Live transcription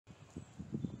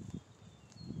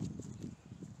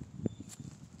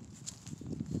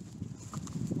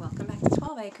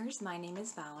acres. My name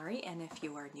is Valerie, and if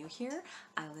you are new here,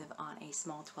 I live on a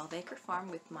small 12-acre farm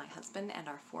with my husband and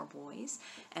our 4 boys,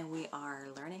 and we are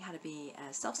learning how to be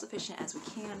as self-sufficient as we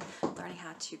can, learning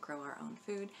how to grow our own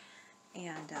food,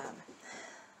 and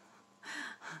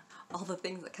all the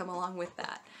things that come along with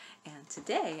that. And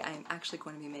today I'm actually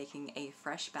going to be making a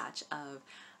fresh batch of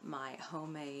my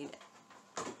homemade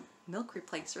milk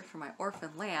replacer for my orphan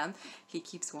lamb. He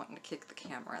keeps wanting to kick the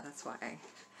camera, that's why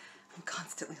I'm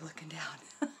constantly looking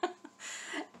down.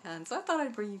 And so I thought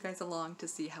I'd bring you guys along to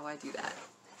see how I do that.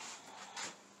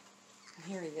 And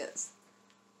here he is.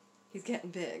 He's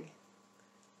getting big.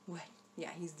 Wait,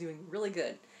 yeah, he's doing really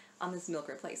good on this milk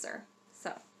replacer.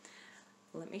 So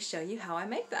let me show you how I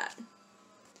make that.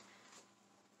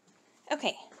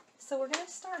 Okay, so we're going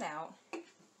to start out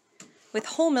with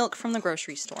whole milk from the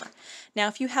grocery store. Now,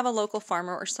 if you have a local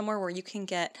farmer or somewhere where you can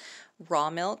get raw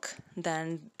milk,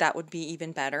 then that would be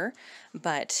even better.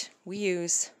 But we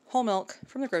use whole milk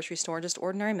from the grocery store, just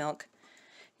ordinary milk.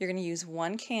 You're going to use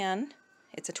 1 can.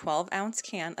 It's a 12-ounce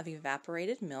can of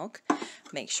evaporated milk.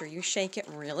 Make sure you shake it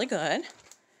really good.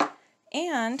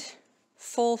 And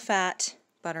full-fat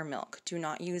buttermilk. Do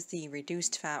not use the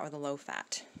reduced fat or the low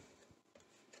fat.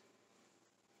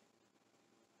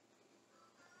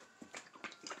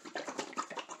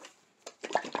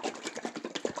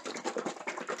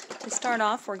 To start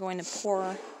off, we're going to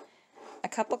pour a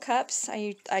couple cups.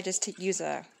 I just use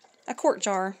a quart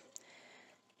jar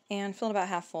and fill it about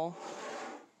half full.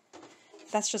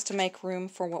 That's just to make room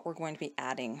for what we're going to be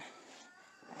adding.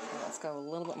 Okay, let's go a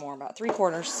little bit more, about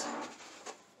 3/4.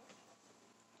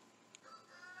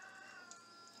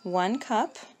 1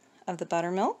 cup of the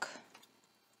buttermilk.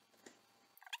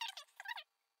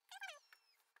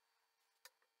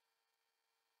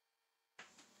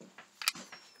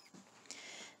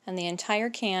 And the entire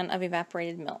can of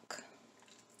evaporated milk.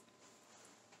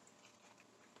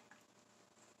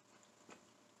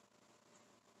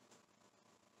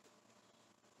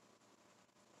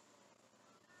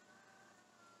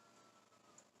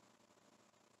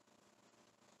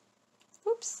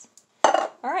 Oops.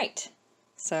 All right.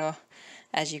 So,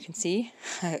 as you can see,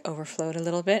 I overflowed a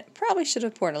little bit. Probably should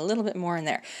have poured a little bit more in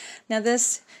there. Now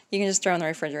this, you can just throw in the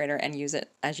refrigerator and use it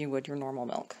as you would your normal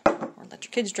milk. Or let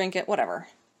your kids drink it, whatever.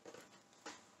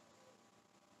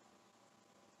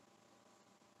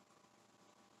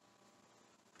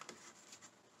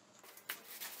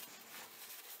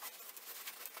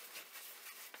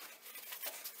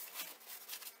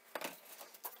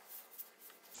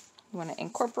 You want to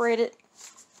incorporate it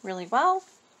really well.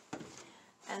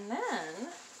 And then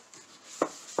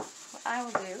what I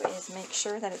will do is make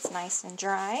sure that it's nice and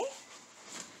dry.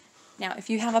 Now, if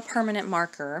you have a permanent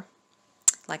marker,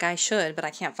 like I should, but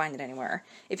I can't find it anywhere.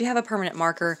 If you have a permanent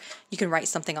marker, you can write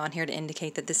something on here to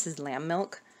indicate that this is lamb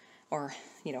milk, or,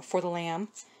 you know, for the lamb.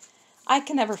 I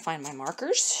can never find my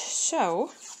markers,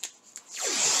 so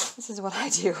this is what I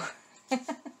do.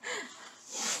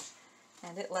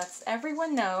 And it lets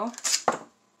everyone know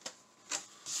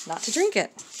not to drink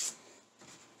it.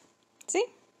 See?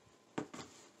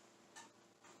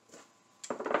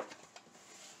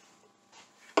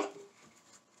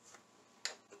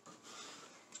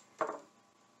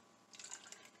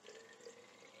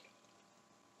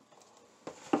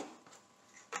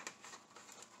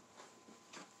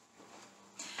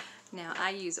 Now, I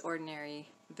use ordinary,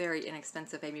 very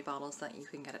inexpensive baby bottles that you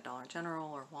can get at Dollar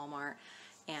General or Walmart.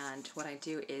 And what I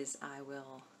do is I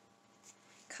will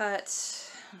cut,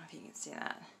 I don't know if you can see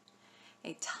that,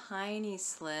 a tiny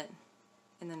slit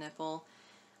in the nipple,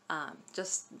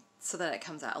 just so that it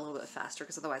comes out a little bit faster,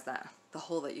 because otherwise the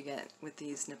hole that you get with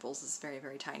these nipples is very,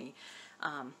 very tiny.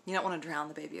 You don't want to drown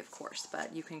the baby, of course,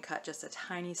 but you can cut just a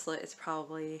tiny slit. It's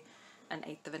probably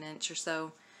 1/8 of an inch or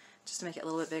so, just to make it a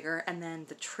little bit bigger. And then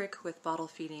the trick with bottle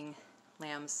feeding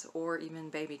lambs or even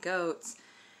baby goats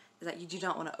is that you do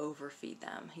not want to overfeed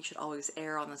them. You should always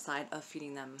err on the side of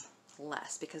feeding them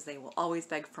less, because they will always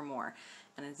beg for more.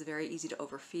 And it's very easy to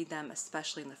overfeed them,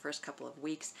 especially in the first couple of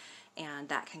weeks, and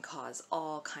that can cause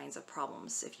all kinds of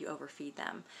problems if you overfeed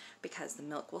them, because the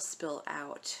milk will spill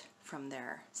out from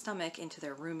their stomach into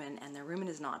their rumen, and their rumen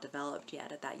is not developed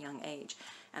yet at that young age,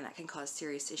 and that can cause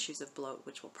serious issues of bloat,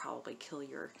 which will probably kill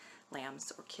your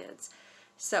lambs or kids.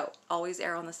 So always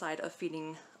err on the side of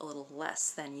feeding a little less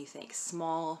than you think.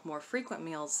 Small, more frequent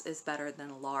meals is better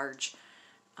than large,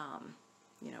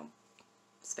 you know,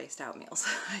 spaced out meals,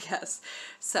 I guess.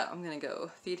 So I'm gonna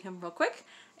go feed him real quick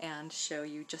and show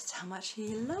you just how much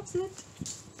he loves it.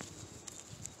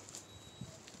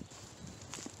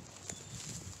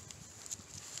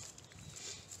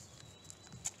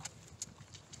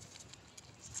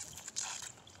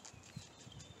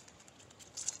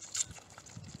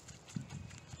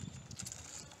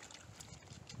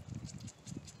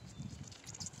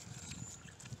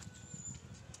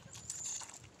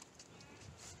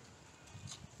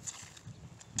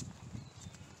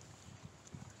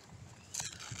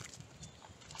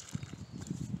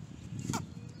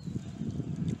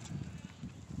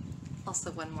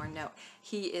 also one more note.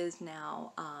 He is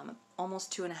now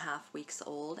almost 2.5 weeks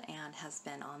old and has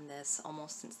been on this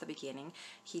almost since the beginning.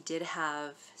 He did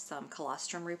have some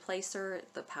colostrum replacer,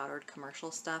 the powdered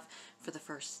commercial stuff, for the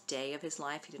first day of his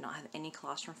life. He did not have any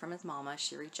colostrum from his mama.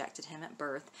 She rejected him at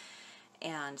birth.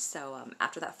 And so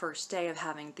after that first day of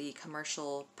having the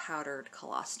commercial powdered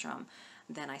colostrum,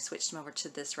 then I switched him over to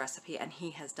this recipe, and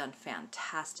he has done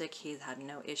fantastic. He's had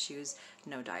no issues,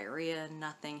 no diarrhea,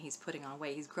 nothing. He's putting on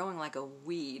weight. He's growing like a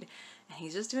weed, and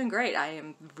he's just doing great. I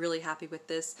am really happy with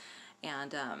this,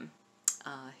 and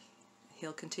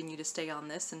he'll continue to stay on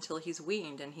this until he's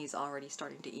weaned, and he's already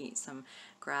starting to eat some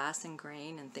grass and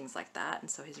grain and things like that,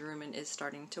 and so his rumen is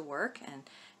starting to work, and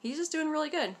he's just doing really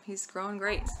good. He's growing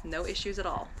great. No issues at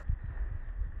all.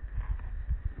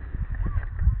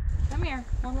 Come here,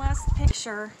 one last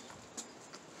picture.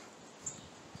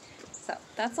 So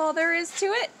that's all there is to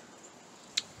it.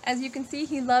 As you can see,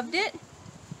 he loved it.